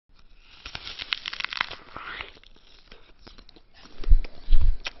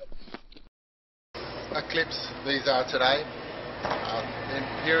clips these are today.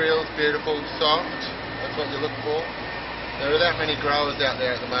 Imperial's beautiful, soft, that's what you look for. There are that many growers out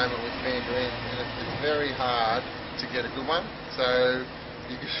there at the moment with mandarins, and it's very hard to get a good one. So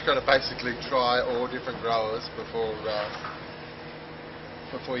you just got to basically try all different growers before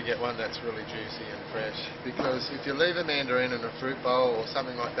you get one that's really juicy and fresh. Because if you leave a mandarin in a fruit bowl or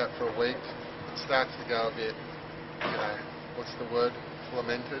something like that for a week, it starts to go a bit, what's the word,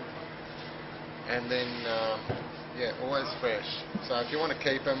 flemented. And then, always fresh. So if you want to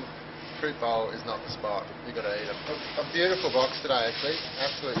keep them, fruit bowl is not the spot. You've got to eat them. A beautiful box today, actually.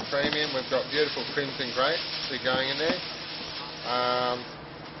 Absolute premium. We've got beautiful crimson grapes. They're going in there.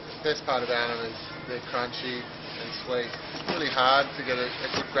 The best part about them is they're crunchy and sweet. It's really hard to get a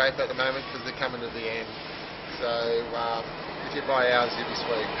good grape at the moment because they're coming to the end. So if you buy ours, you'll be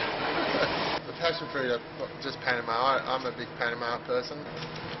sweet. The passion fruit are just Panama. I'm a big Panama person.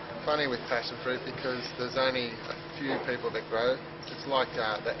 Funny with passion fruit because there's only a few people that grow. It's like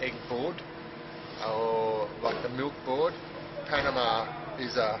the egg board or like the milk board. Panama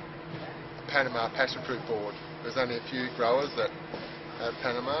is a Panama passion fruit board. There's only a few growers that have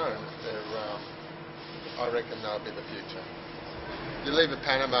Panama, and I reckon they'll be the future. You leave a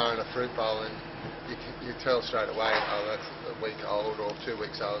Panama in a fruit bowl and you tell straight away, oh, that's a week old or 2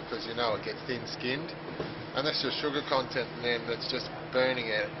 weeks old, because you know it gets thin-skinned. And that's just sugar content, and then it's just burning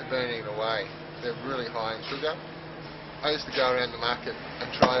it away. They're really high in sugar. I used to go around the market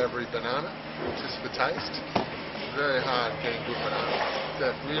and try every banana, just for taste. It's very hard getting good bananas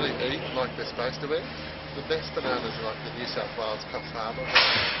that really eat like they're supposed to eat. The best bananas are like the New South Wales Coffs Harbour.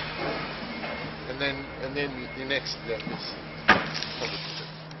 And then your next step is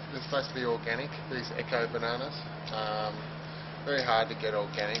they're supposed to be organic, these eco bananas. Very hard to get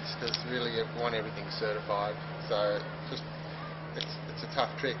organics because really you want everything certified. So it's a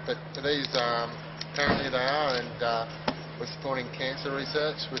tough trick. But these apparently they are, and we're supporting cancer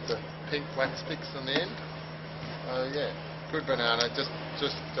research with the pink wax picks on the end. Good banana. Just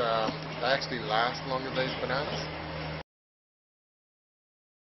they actually last longer, these bananas.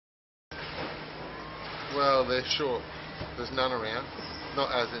 Well, they're short. There's none around.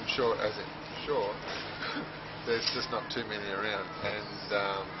 Not as in short as in short. There's just not too many around, and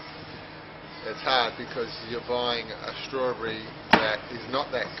it's hard because you're buying a strawberry that is not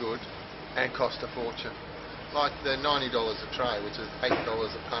that good and cost a fortune. Like the $90 a tray, which is $8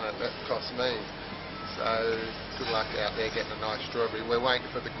 a punnet, that costs me. So good luck out there getting a nice strawberry. We're waiting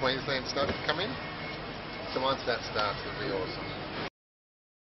for the Queensland stuff to come in, so once that starts it'll be awesome.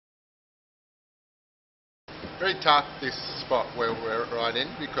 Very tough, this spot where we're right in,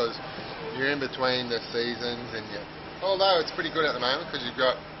 because you're in between the seasons, and although it's pretty good at the moment because you've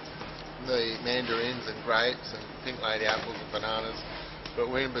got the mandarins and grapes and pink lady apples and bananas, but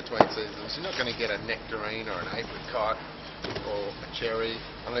we're in between seasons. You're not going to get a nectarine or an apricot or a cherry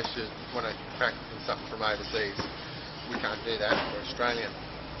unless you want to crack something from overseas. We can't do that, we're Australian.